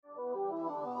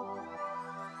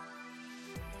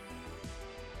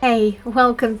Hey,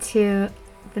 welcome to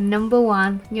the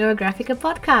 #1 Neurographica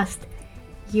podcast,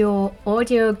 your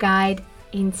audio guide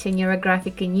into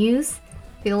Neurographica news,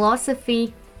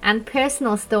 philosophy, and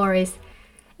personal stories.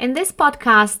 In this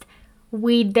podcast,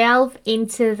 we delve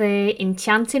into the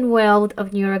enchanting world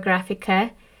of Neurographica,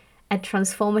 a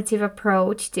transformative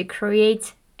approach to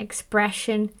create,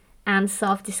 expression, and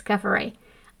self-discovery.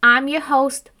 I'm your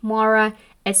host, Maura,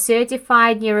 a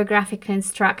certified Neurographica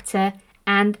instructor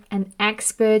and an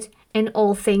expert in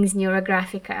all things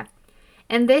Neurographica.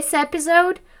 In this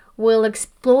episode, we'll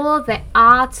explore the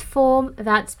art form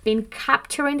that's been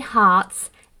capturing hearts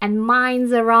and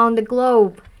minds around the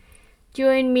globe.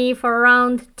 Join me for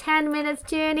around 10 minutes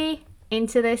journey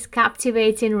into this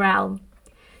captivating realm.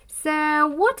 So,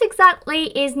 what exactly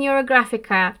is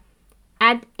Neurographica?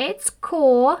 At its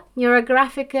core,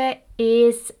 Neurographica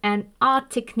is an art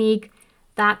technique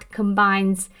that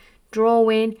combines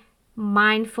drawing,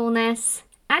 mindfulness,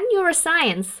 and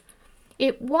neuroscience.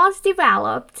 It was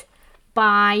developed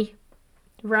by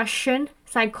Russian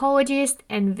psychologist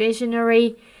and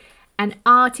visionary and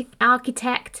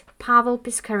architect Pavel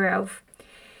Piskarov.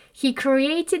 He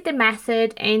created the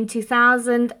method in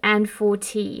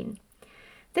 2014.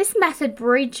 This method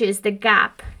bridges the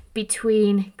gap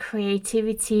between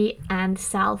creativity and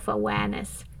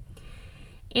self-awareness.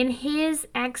 In his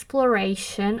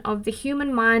exploration of the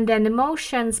human mind and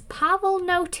emotions, Pavel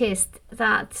noticed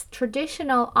that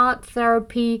traditional art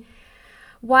therapy,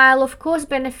 while of course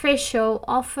beneficial,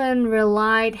 often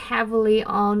relied heavily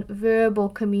on verbal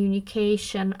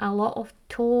communication, a lot of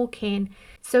talking.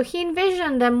 So he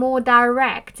envisioned a more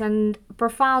direct and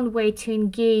profound way to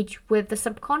engage with the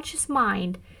subconscious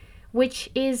mind, which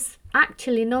is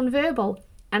actually nonverbal,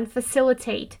 and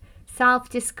facilitate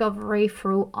self-discovery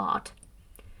through art.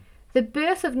 The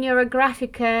birth of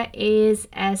Neurographica is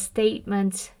a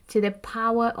statement to the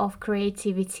power of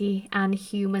creativity and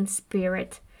human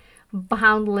spirit,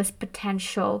 boundless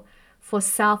potential for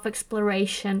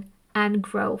self-exploration and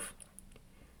growth.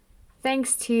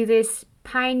 Thanks to this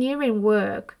pioneering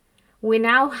work, we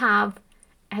now have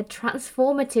a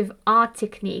transformative art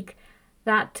technique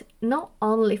that not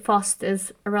only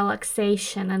fosters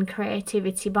relaxation and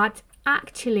creativity, but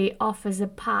actually offers a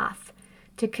path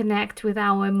to connect with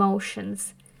our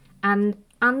emotions and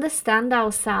understand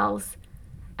ourselves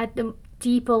at the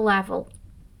deeper level.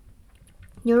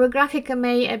 Neurographica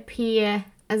may appear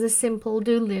as a simple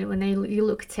doodling when you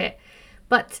look at it,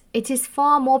 but it is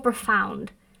far more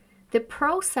profound. The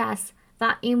process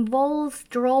that involves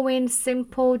drawing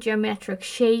simple geometric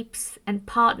shapes and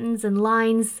patterns and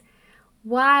lines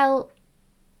while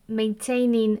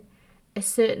maintaining a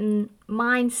certain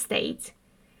mind state.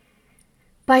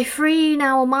 By freeing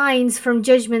our minds from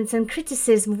judgments and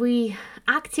criticism, we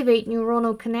activate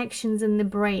neuronal connections in the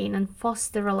brain and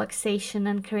foster relaxation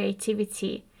and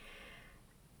creativity.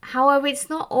 However, it's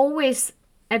not always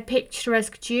a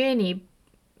picturesque journey.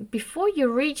 Before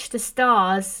you reach the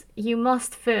stars, you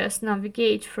must first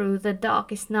navigate through the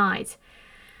darkest night.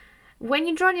 When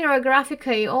you draw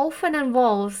Neurographica, it often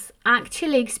involves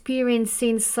actually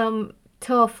experiencing some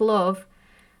tough love.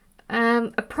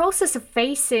 A process of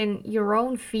facing your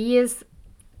own fears,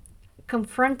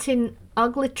 confronting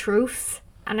ugly truths,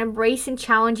 and embracing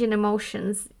challenging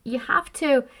emotions. You have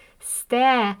to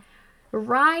stare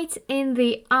right in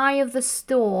the eye of the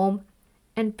storm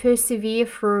and persevere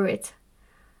through it.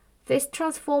 This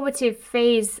transformative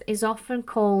phase is often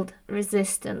called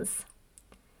resistance.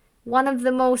 One of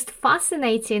the most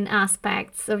fascinating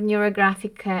aspects of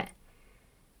Neurographica,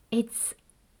 it's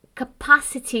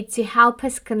capacity to help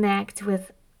us connect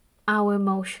with our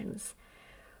emotions.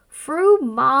 Through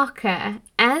marker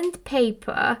and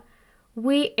paper,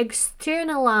 we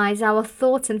externalize our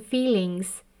thoughts and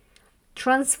feelings,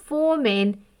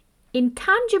 transforming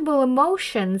intangible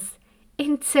emotions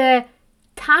into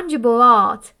tangible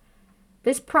art.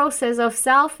 This process of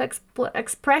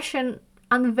self-expression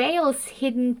unveils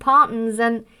hidden patterns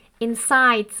and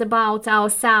insights about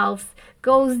ourselves,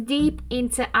 goes deep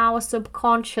into our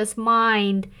subconscious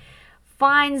mind,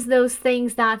 finds those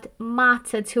things that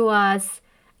matter to us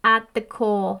at the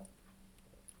core.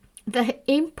 The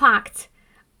impact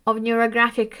of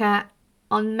Neurographica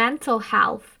on mental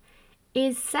health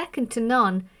is second to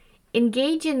none.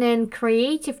 Engaging in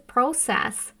creative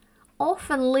process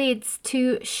often leads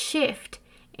to shift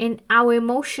in our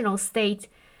emotional state.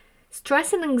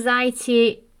 Stress and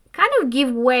anxiety kind of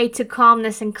give way to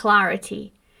calmness and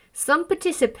clarity. Some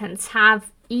participants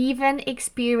have even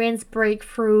experienced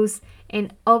breakthroughs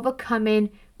in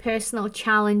overcoming personal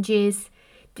challenges,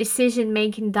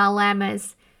 decision-making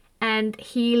dilemmas, and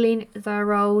healing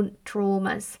their own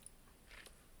traumas.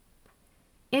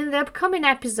 In the upcoming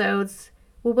episodes,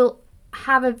 we will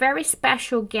have a very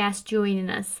special guest joining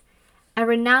us, a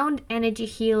renowned energy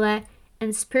healer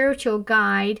and spiritual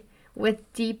guide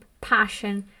with deep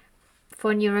passion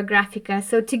for Neurographica.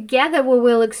 So together we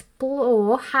will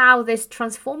explore how this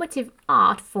transformative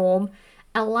art form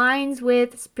aligns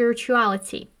with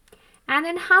spirituality and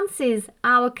enhances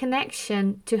our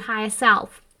connection to higher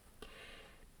self.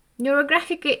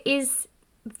 Neurographica is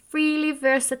really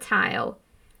versatile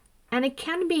and it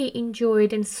can be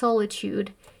enjoyed in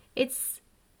solitude. It's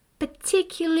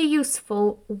particularly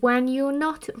useful when you're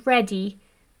not ready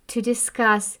to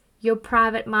discuss your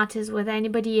private matters with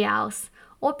anybody else,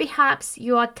 or perhaps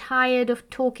you are tired of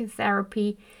talking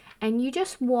therapy and you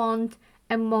just want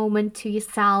a moment to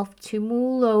yourself to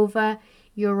mull over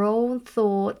your own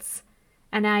thoughts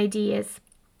and ideas.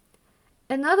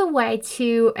 Another way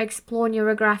to explore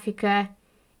Neurographica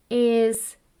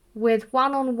is with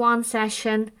one-on-one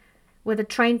session with a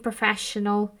trained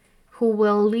professional who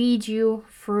will lead you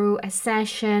through a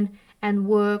session and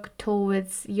work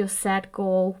towards your set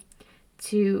goal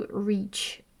to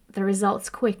reach the results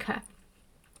quicker.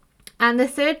 And the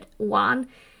third one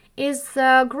is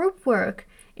group work,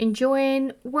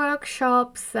 enjoying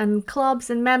workshops and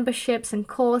clubs and memberships and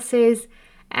courses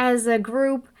as a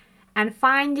group and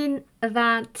finding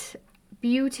that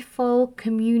beautiful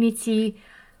community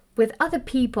with other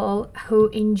people who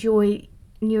enjoy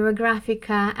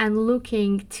Neurographica and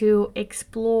looking to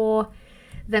explore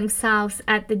themselves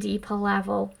at the deeper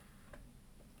level.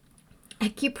 A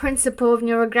key principle of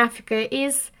Neurographica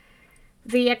is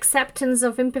the acceptance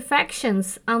of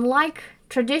imperfections. Unlike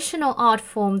traditional art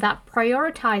form that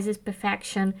prioritizes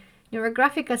perfection,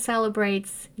 Neurographica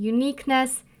celebrates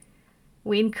uniqueness.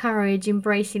 We encourage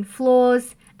embracing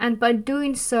flaws, and by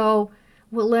doing so,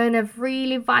 we'll learn a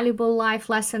really valuable life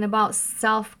lesson about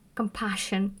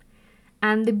self-compassion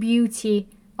and the beauty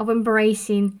of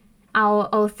embracing our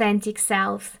authentic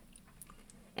selves.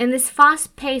 In this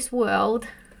fast-paced world,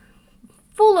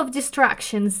 full of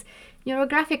distractions,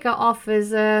 Neurographica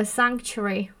offers a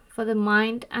sanctuary for the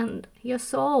mind and your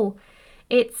soul.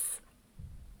 It's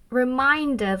a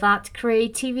reminder that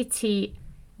creativity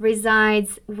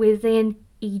resides within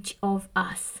each of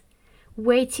us,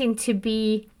 waiting to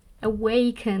be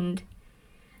awakened.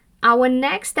 Our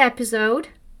next episode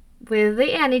with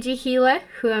the energy healer,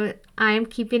 who I am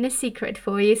keeping a secret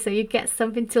for you so you get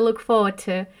something to look forward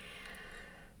to,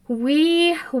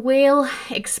 we will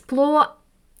explore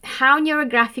how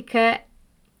Neurographica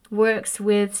works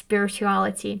with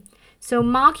spirituality. So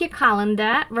mark your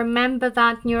calendar. Remember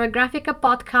that Neurographica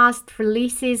podcast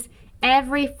releases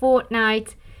every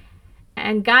fortnight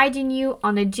and guiding you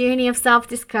on a journey of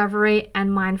self-discovery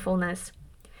and mindfulness.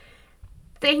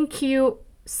 Thank you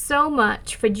so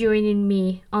much for joining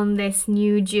me on this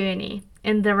new journey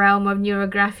in the realm of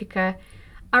Neurographica.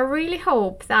 I really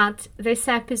hope that this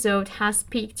episode has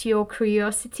piqued your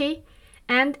curiosity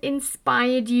and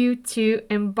inspired you to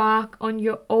embark on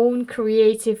your own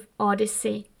creative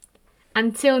odyssey.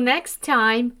 Until next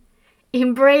time,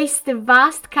 embrace the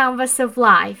vast canvas of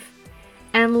life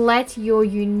and let your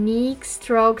unique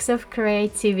strokes of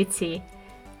creativity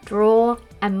draw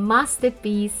a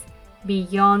masterpiece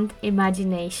beyond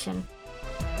imagination.